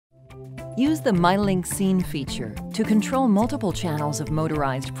Use the MyLink Scene feature to control multiple channels of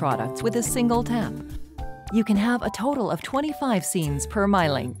motorized products with a single tap. You can have a total of 25 scenes per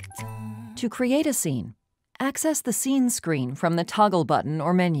MyLink. To create a scene, access the Scene screen from the toggle button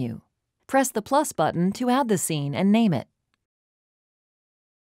or menu. Press the plus button to add the scene and name it.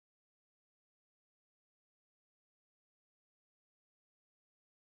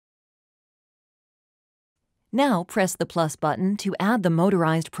 Now press the plus button to add the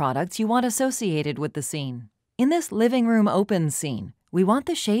motorized products you want associated with the scene. In this living room open scene, we want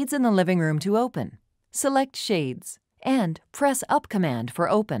the shades in the living room to open. Select Shades and press Up command for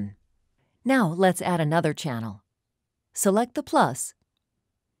Open. Now let's add another channel. Select the plus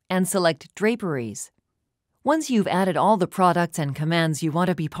and select Draperies. Once you've added all the products and commands you want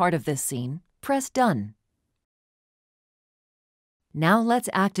to be part of this scene, press Done. Now let's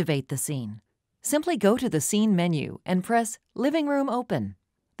activate the scene. Simply go to the Scene menu and press Living Room Open.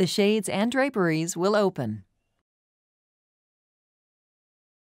 The shades and draperies will open.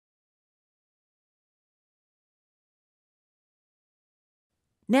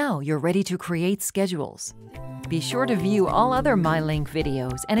 Now you're ready to create schedules. Be sure to view all other MyLink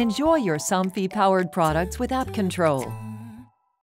videos and enjoy your Somfy-powered products with app control.